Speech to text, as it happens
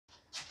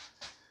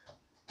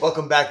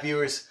Welcome back,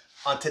 viewers.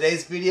 On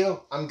today's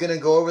video, I'm going to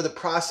go over the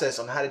process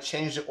on how to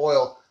change the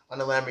oil on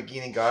the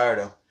Lamborghini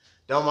Gallardo.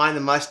 Don't mind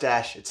the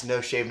mustache, it's No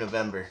Shave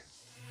November.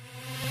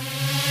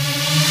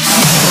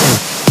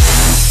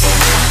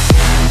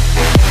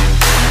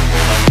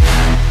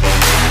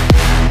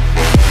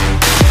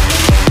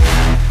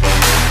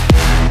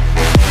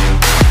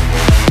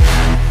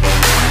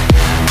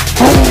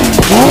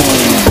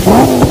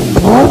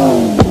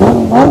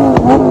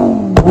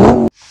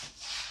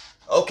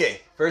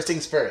 Okay, first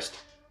things first.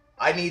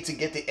 I need to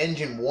get the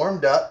engine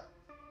warmed up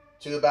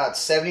to about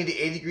 70 to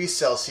 80 degrees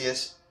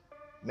Celsius,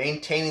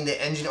 maintaining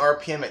the engine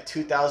RPM at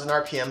 2,000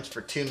 RPMs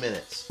for 2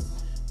 minutes.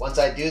 Once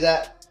I do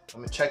that, I'm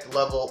going to check the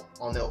level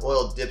on the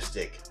oil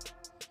dipstick.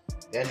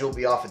 The engine will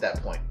be off at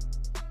that point.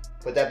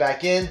 Put that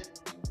back in,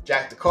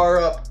 jack the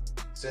car up.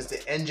 Since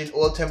the engine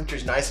oil temperature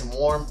is nice and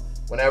warm,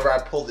 whenever I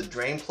pull the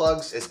drain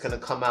plugs, it's going to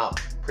come out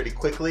pretty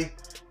quickly.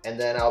 And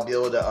then I'll be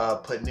able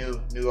to put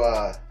new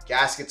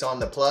gaskets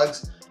on the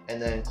plugs and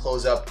then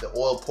close up the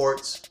oil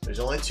ports. There's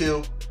only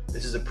 2.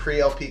 This is a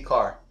pre-LP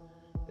car.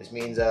 This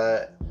means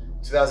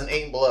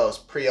 2008 and below is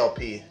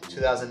pre-LP.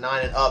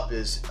 2009 and up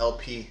is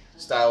LP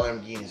style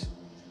Lamborghinis.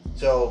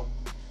 So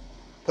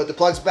put the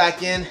plugs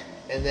back in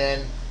and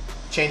then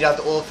change out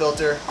the oil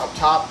filter up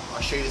top.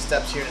 I'll show you the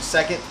steps here in a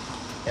second.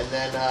 And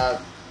then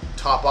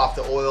top off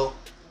the oil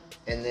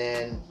and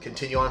then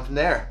continue on from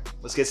there.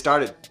 Let's get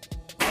started.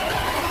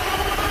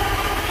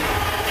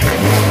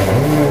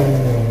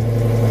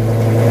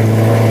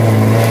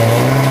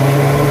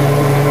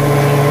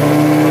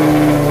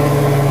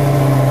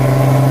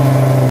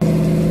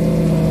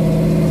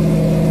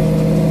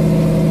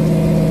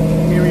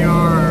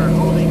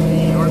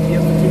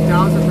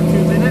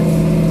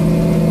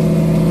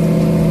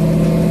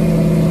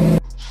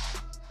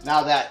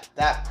 Now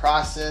that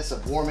process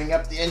of warming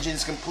up the engine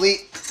is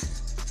complete,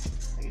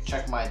 I can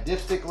check my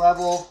dipstick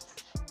level.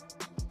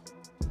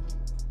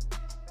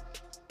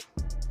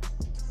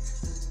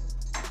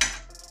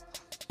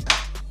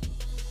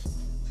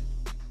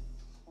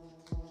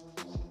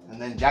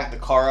 And then jack the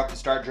car up and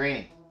start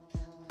draining.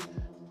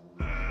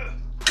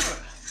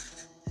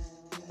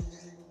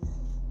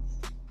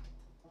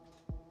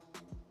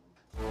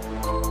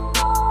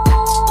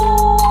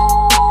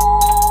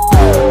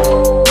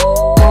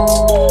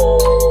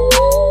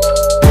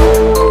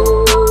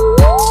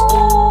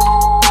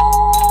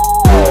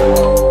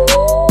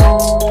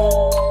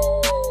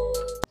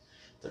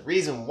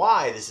 Reason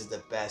why this is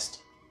the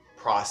best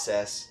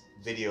process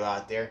video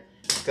out there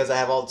is because I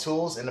have all the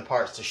tools and the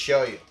parts to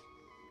show you.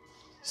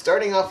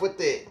 Starting off with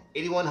the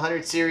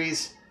 8100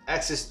 series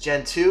Exus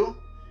Gen 2,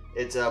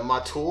 it's a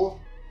Motul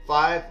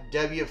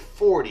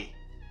 5W40.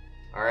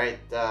 Alright,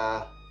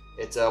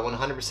 it's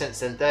 100%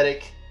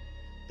 synthetic.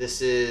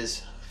 This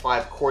is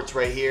 5 quarts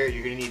right here.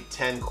 You're going to need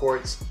 10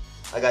 quarts.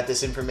 I got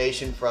this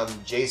information from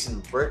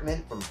Jason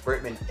Bertman from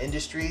Bertman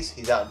Industries.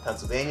 He's out in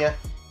Pennsylvania.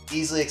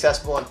 Easily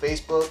accessible on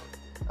Facebook.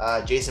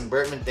 Jason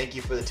Bertman, thank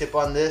you for the tip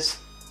on this.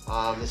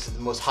 This is the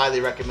most highly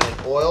recommended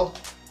oil.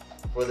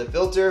 For the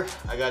filter,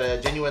 I got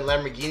a genuine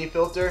Lamborghini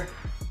filter.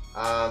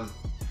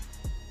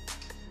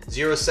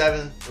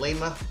 07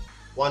 Lima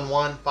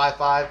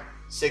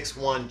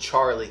 115561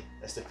 Charlie.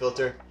 That's the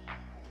filter.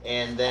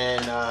 And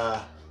then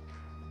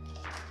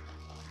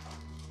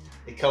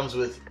it comes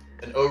with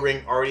an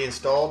O-ring already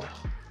installed.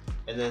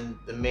 And then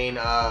the main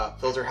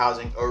filter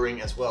housing O-ring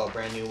as well, a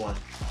brand new one.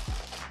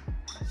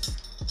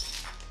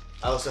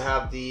 I also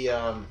have the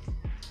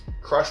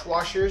crush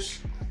washers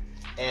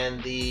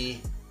and the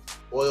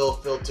oil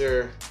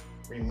filter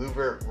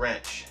remover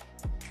wrench.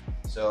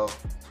 So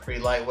it's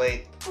pretty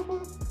lightweight. Pull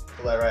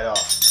that right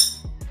off.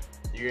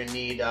 You're gonna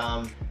need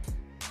a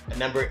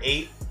number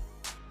 8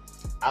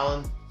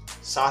 Allen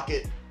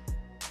socket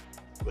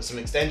with some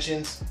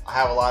extensions. I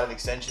have a lot of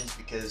extensions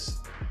because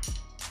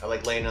I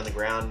like laying on the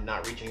ground,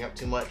 not reaching up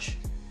too much.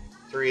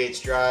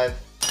 3/8 drive.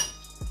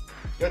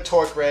 Your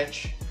torque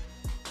wrench.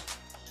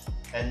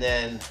 And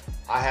then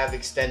I have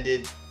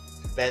extended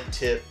bent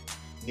tip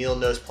needle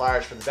nose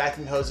pliers for the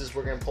vacuum hoses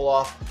we're going to pull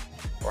off,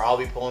 or I'll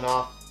be pulling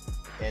off.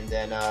 And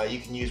then you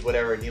can use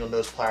whatever needle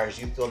nose pliers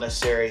you feel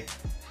necessary.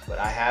 But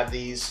I have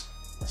these.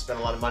 I spent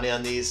a lot of money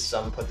on these, so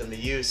I'm going to put them to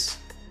use.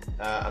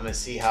 I'm going to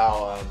see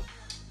how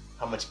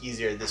much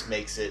easier this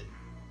makes it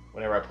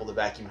whenever I pull the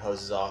vacuum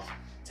hoses off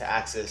to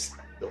access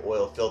the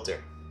oil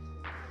filter.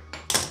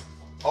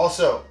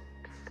 Also,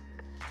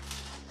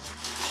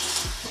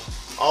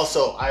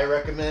 I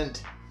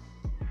recommend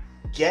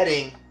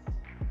getting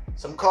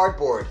some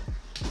cardboard.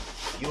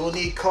 You will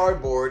need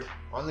cardboard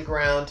on the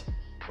ground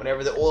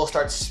whenever the oil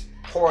starts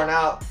pouring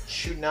out,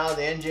 shooting out of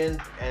the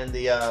engine and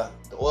the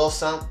oil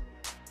sump.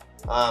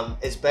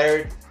 It's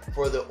better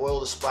for the oil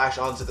to splash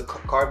onto the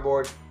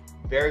cardboard.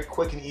 Very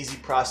quick and easy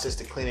process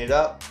to clean it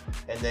up,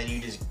 and then you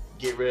just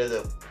get rid of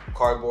the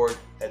cardboard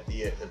at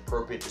the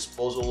appropriate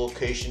disposal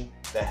location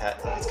that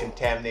is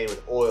contaminated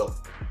with oil.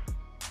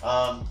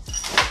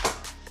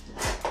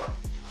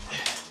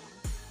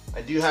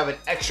 I do have an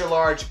extra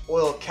large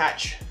oil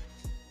catch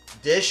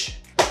dish,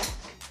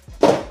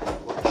 or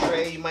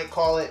tray you might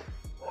call it,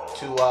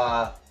 to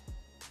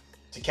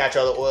to catch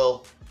all the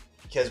oil,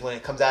 because when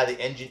it comes out of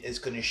the engine, it's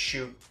going to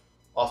shoot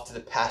off to the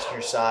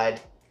passenger side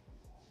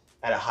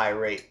at a high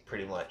rate,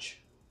 pretty much,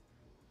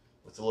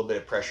 with a little bit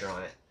of pressure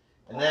on it.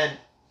 And then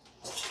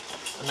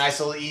a nice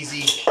little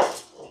easy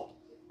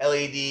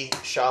LED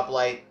shop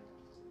light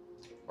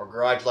or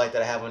garage light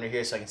that I have under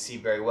here so I can see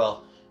very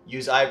well.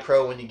 Use eye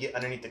pro when you get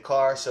underneath the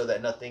car so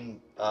that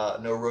nothing,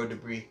 no road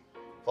debris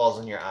falls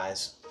on your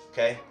eyes.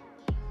 Okay,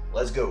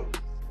 let's go.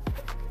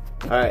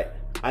 All right,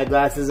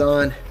 eyeglasses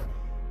on,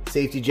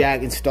 safety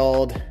jack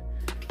installed,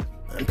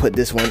 and put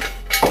this one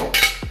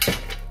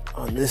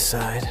on this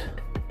side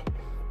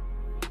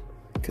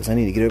because I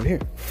need to get over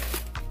here.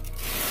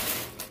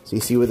 So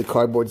you see where the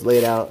cardboard's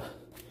laid out.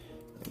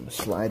 I'm gonna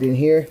slide in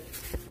here,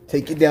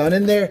 take it down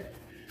in there,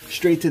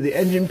 straight to the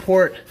engine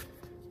port.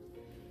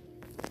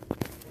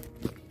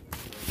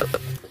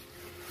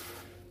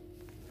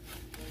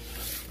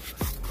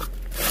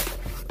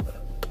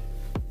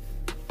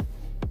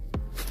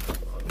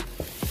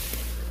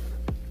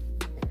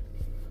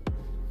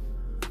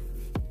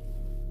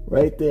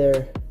 Right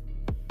there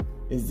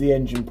is the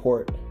engine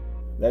port.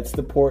 That's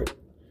the port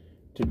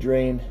to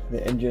drain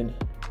the engine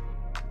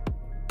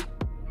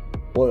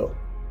oil,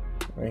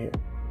 right here.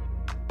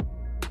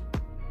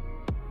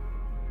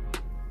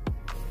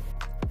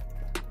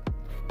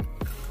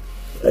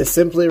 I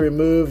simply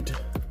removed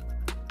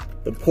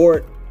the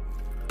port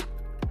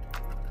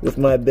with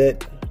my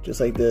bit, just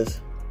like this.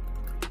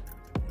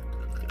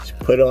 Just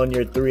put on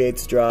your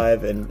 3/8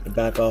 drive and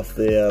back off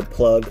the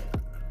plug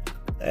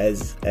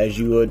as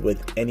you would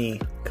with any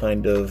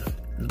kind of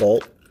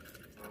bolt.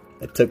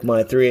 I took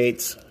my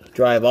 3/8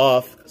 drive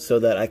off so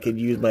that I could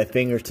use my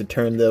fingers to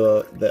turn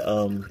the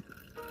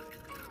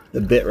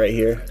bit right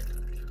here.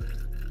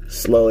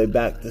 Slowly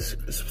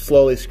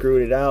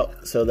screwed it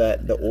out so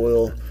that the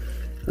oil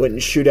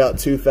wouldn't shoot out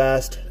too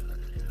fast,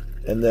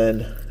 and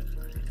then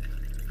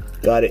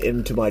got it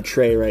into my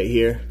tray right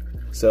here,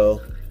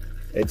 so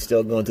it's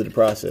still going through the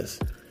process.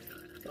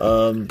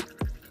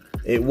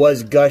 It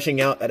was gushing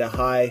out at a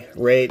high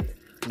rate.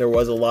 There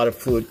was a lot of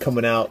fluid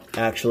coming out,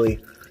 actually,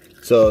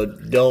 so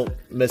don't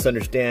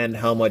misunderstand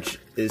how much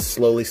is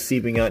slowly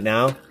seeping out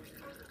now.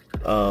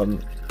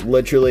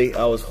 Literally,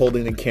 I was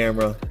holding the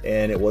camera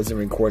and it wasn't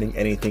recording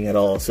anything at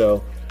all,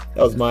 so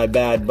that was my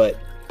bad, but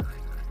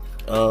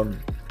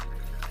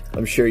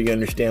I'm sure you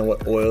understand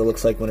what oil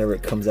looks like whenever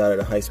it comes out at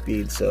a high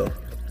speed, so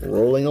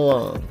rolling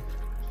along.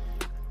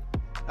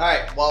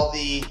 Alright, while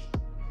the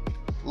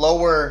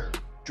lower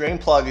drain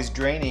plug is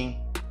draining,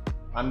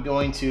 I'm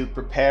going to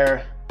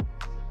prepare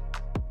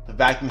the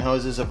vacuum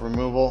hoses of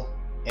removal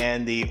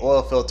and the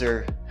oil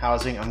filter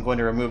housing. I'm going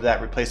to remove that,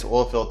 replace the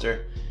oil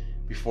filter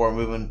before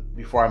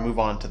I move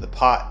on to the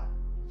pot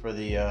for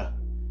the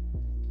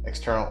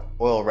external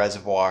oil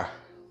reservoir.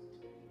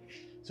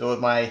 So with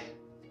my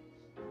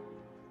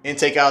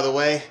intake out of the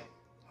way,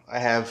 I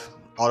have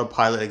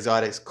autopilot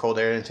exotics cold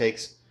air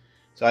intakes,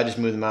 so I just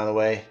move them out of the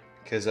way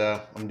because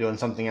I'm doing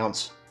something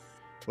else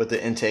with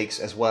the intakes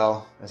as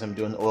well as I'm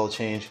doing the oil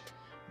change.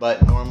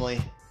 But normally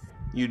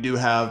you do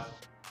have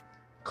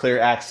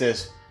clear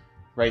access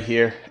right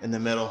here in the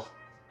middle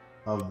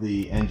of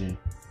the engine,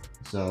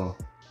 so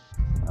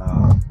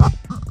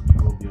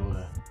you will be able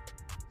to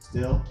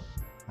still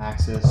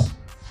access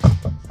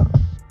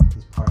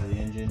this part of the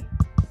engine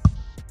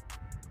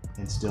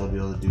and still be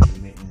able to do the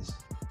maintenance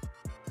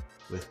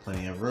with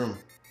plenty of room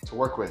to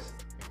work with.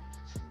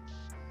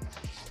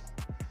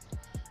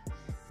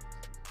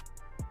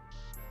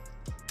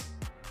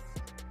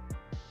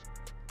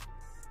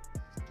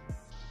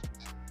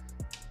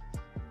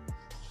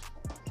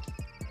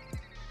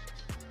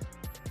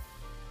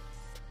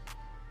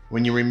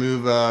 When you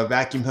remove a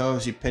vacuum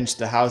hose, you pinch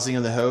the housing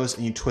of the hose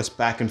and you twist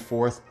back and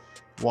forth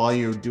while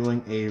you're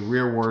doing a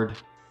rearward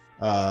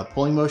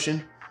pulling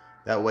motion.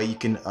 That way you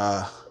can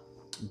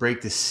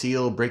break the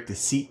seal, break the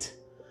seat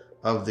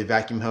of the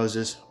vacuum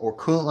hoses or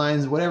coolant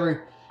lines,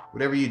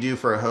 whatever you do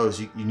for a hose,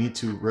 you need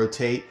to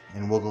rotate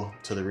and wiggle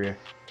to the rear.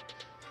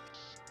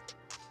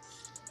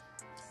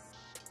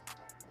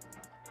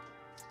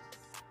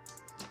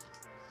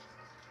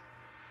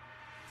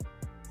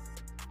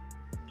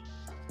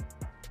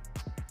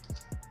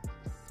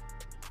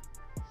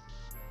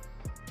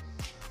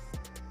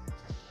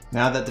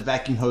 Now that the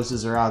vacuum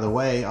hoses are out of the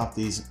way off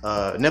these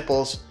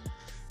nipples,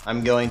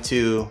 I'm going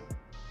to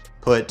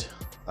put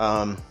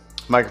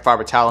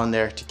microfiber towel in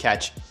there to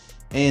catch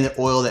any of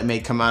the oil that may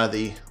come out of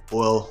the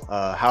oil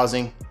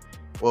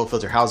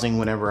filter housing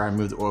whenever I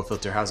remove the oil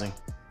filter housing.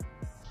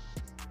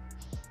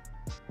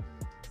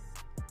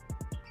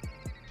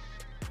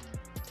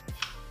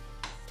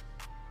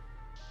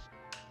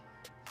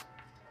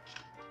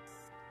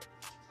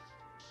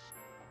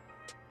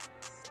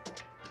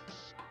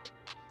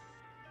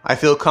 I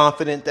feel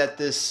confident that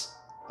this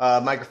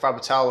microfiber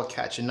towel will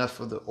catch enough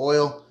of the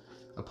oil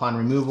upon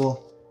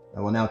removal. I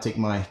will now take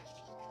my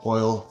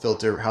oil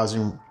filter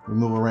housing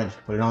removal wrench,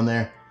 put it on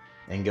there,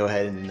 and go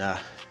ahead and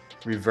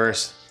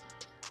reverse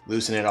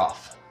loosen it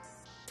off.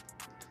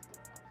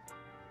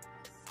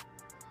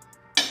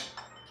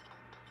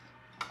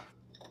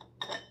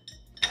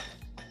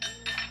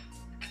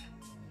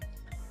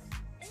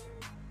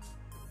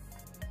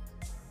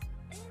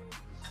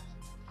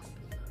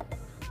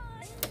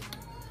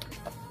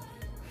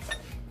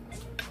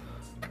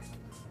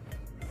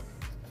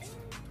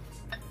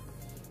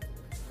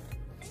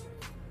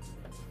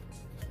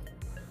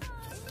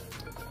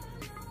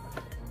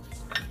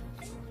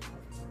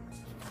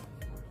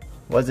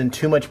 Wasn't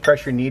too much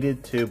pressure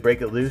needed to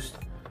break it loose.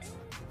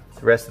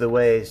 The rest of the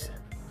way is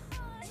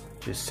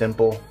just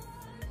simple,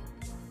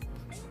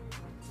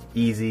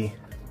 easy,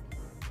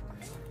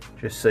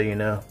 just so you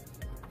know.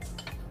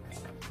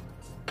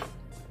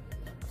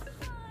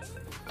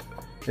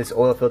 This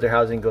oil filter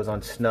housing goes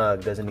on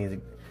snug, doesn't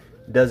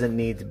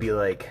need to be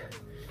like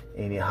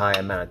any high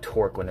amount of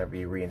torque whenever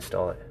you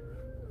reinstall it.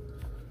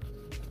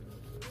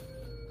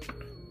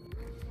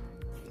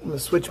 I'm gonna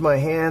switch my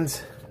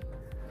hands.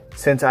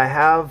 Since I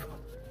have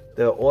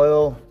the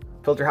oil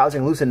filter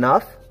housing loose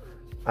enough,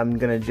 I'm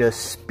gonna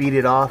just speed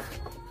it off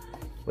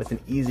with an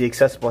easy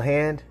accessible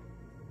hand.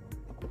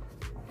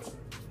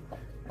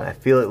 And I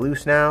feel it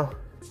loose now.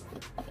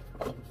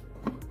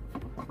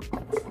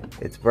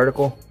 It's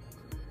vertical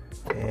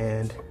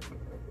and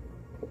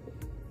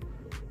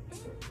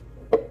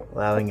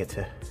allowing it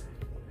to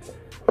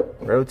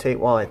rotate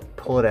while I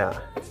pull it out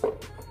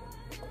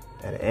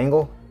at an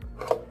angle.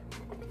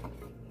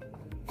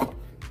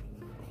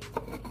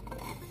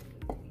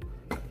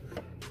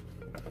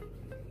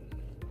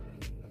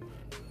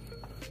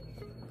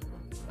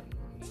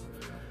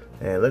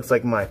 And it looks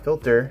like my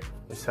filter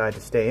decided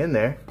to stay in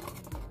there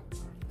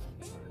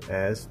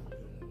as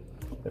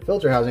the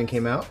filter housing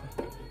came out,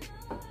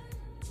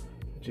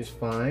 which is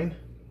fine.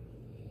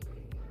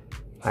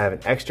 I have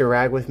an extra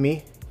rag with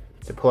me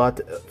to pull out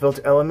the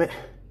filter element,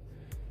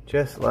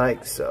 just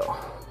like so.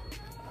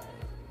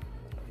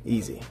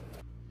 Easy.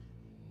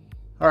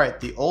 All right,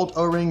 the old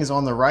O-ring is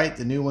on the right,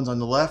 the new one's on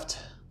the left.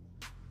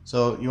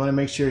 So you wanna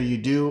make sure you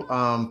do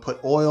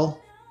put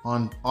oil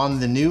on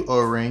the new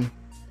O-ring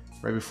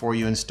right before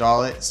you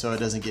install it so it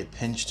doesn't get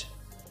pinched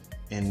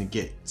and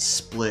get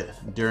split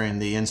during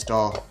the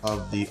install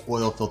of the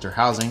oil filter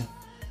housing.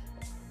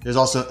 There's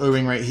also an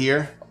O-ring right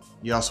here.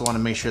 You also want to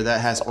make sure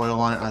that has oil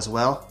on it as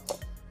well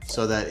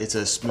so that it's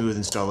a smooth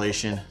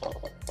installation,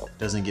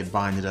 doesn't get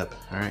binded up.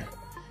 All right,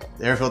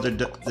 the air filter,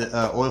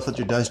 the oil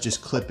filter does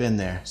just clip in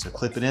there. So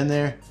clip it in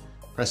there,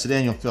 press it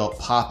in, you'll feel it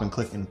pop and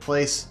click in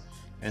place,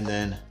 and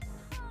then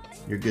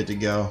you're good to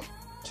go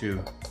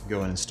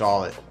and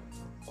install it.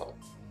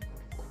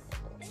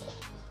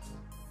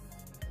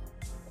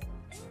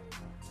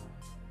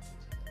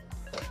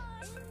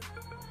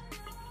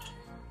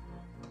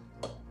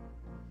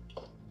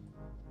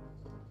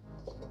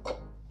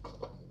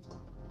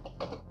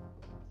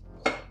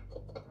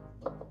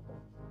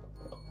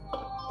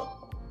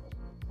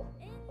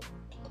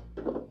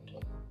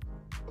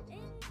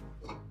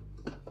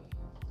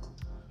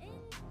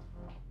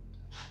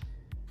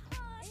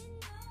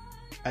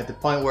 At the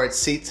point where it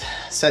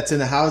sets in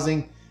the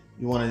housing,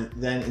 you want to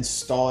then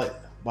install it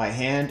by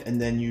hand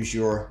and then use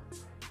your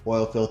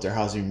oil filter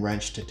housing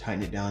wrench to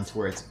tighten it down to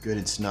where it's good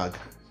and snug.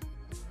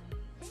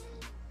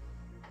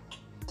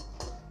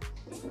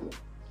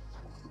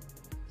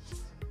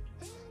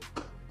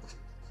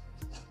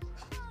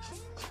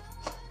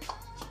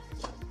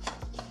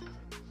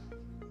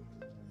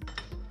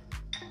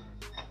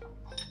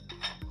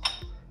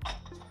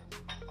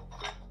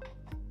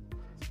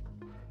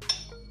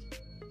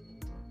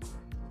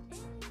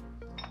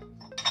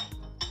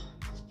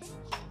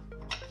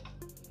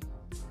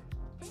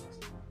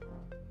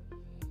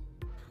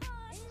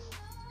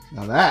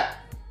 Now that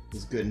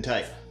is good and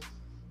tight.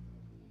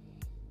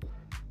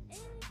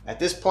 At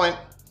this point,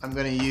 I'm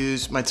going to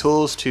use my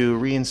tools to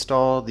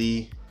reinstall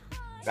the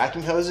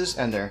vacuum hoses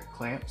and their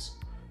clamps.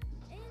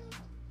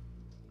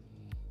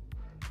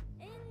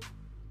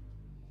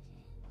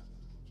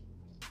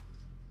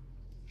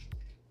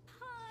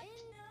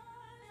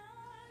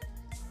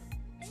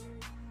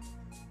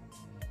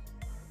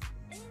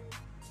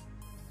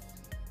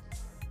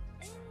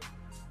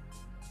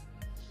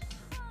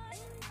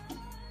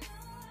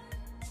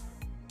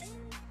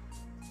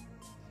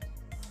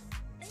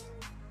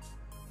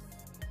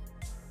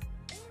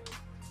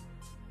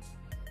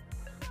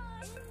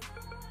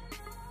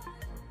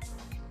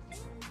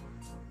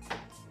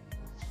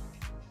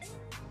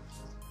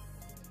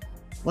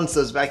 Once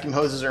those vacuum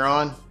hoses are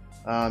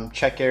on,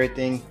 check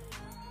everything.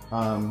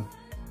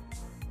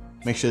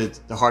 Make sure that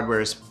the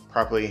hardware is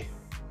properly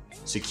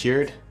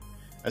secured,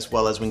 as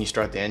well as when you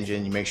start the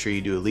engine, you make sure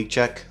you do a leak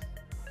check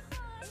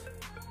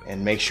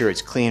and make sure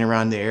it's clean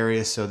around the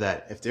area so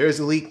that if there is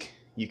a leak,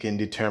 you can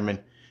determine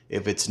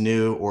if it's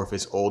new or if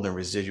it's old and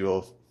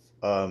residual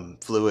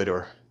fluid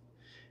or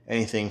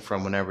anything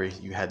from whenever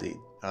you had the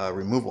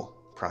removal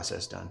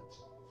process done.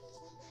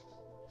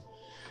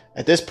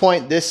 At this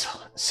point, this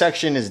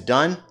section is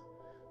done.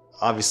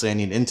 Obviously I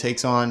need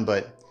intakes on,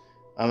 but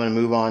I'm gonna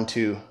move on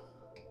to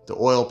the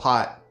oil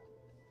pot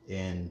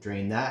and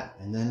drain that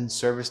and then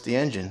service the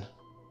engine.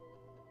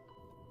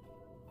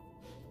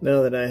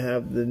 Now that I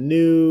have the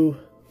new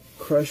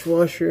crush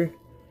washer,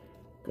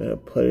 I'm gonna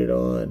put it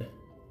on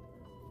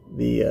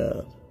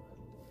the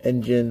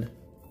engine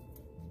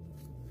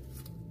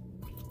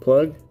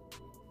plug.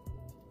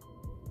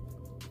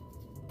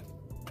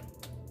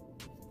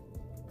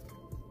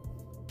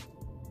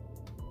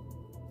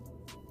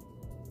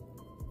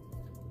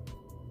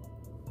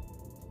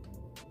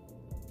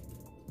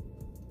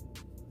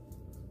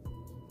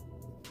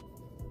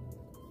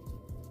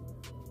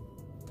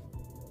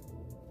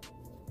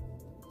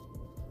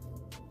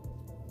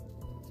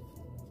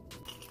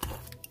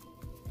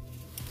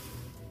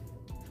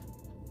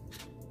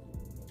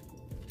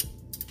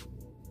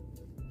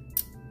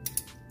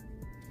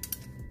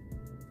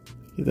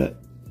 See that?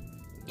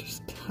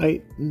 Just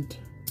tightened.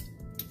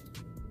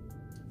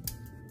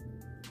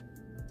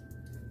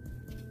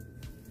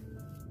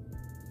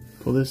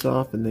 Pull this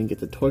off and then get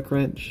the torque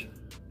wrench.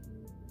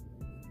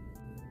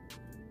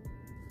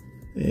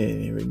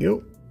 And here we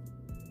go.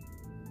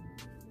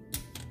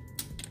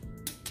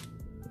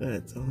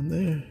 That's on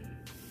there.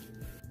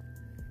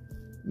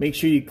 Make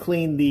sure you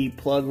clean the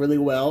plug really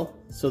well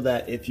so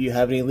that if you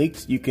have any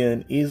leaks, you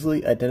can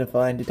easily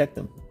identify and detect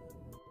them.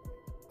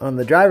 On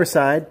the driver's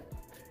side,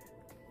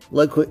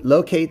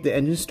 locate the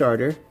engine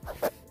starter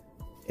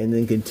and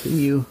then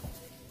continue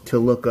to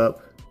look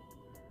up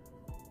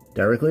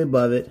directly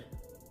above it.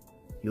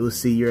 You will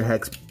see your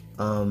hex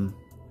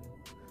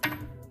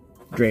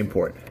drain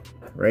port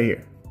right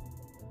here.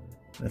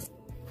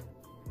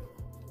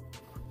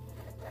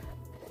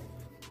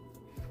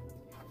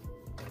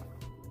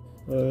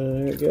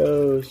 There it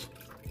goes.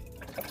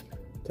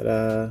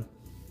 Ta-da.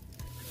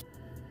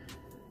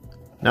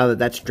 Now that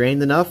that's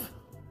drained enough,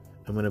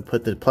 I'm going to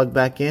put the plug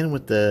back in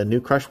with the new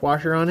crush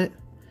washer on it,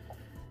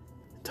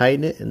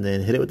 tighten it, and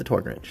then hit it with the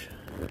torque wrench.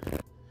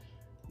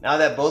 Now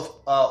that both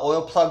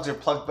oil plugs are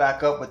plugged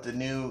back up with the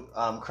new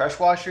crush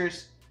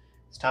washers,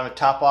 it's time to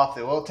top off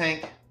the oil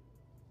tank,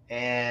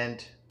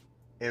 and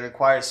it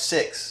requires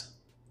six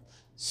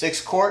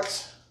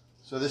quarts.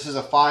 So this is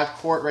a 5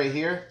 quart right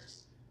here.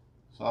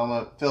 So I'm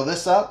going to fill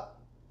this up,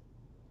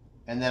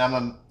 and then I'm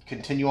going to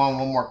continue on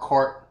 1 more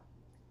quart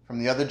from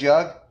the other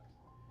jug.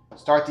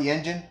 Start the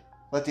engine,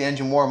 let the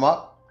engine warm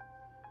up,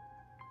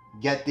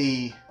 get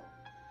the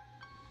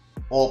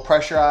oil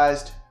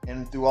pressurized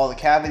in through all the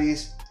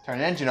cavities, turn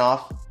the engine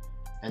off,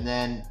 and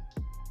then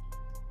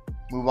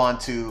move on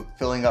to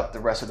filling up the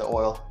rest of the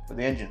oil for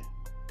the engine.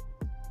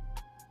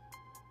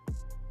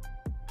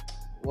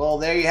 Well,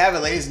 there you have it,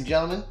 ladies and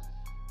gentlemen.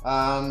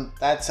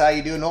 That's how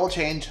you do an oil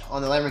change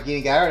on the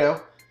Lamborghini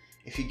Gallardo.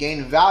 If you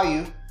gained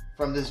value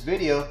from this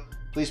video,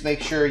 please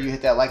make sure you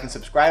hit that like and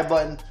subscribe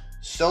button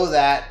so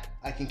that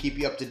I can keep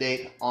you up to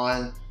date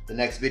on the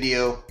next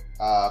video,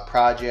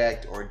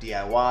 project, or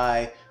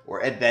DIY,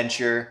 or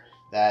adventure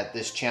that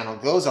this channel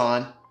goes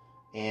on.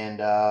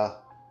 And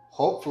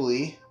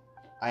hopefully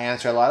I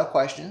answer a lot of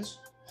questions.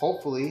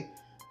 Hopefully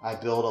I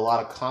build a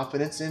lot of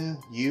confidence in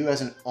you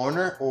as an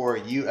owner, or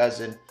you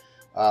as an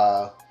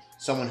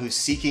someone who's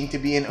seeking to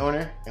be an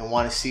owner and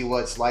want to see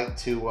what it's like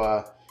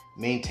to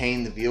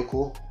maintain the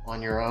vehicle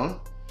on your own,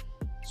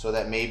 so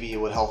that maybe it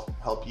would help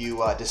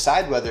you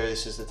decide whether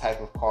this is the type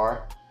of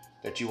car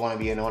that you want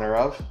to be an owner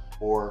of,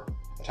 or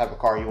the type of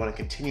car you want to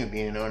continue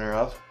being an owner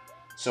of,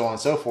 so on and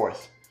so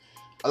forth.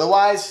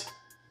 Otherwise,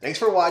 thanks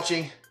for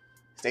watching.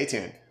 Stay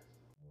tuned.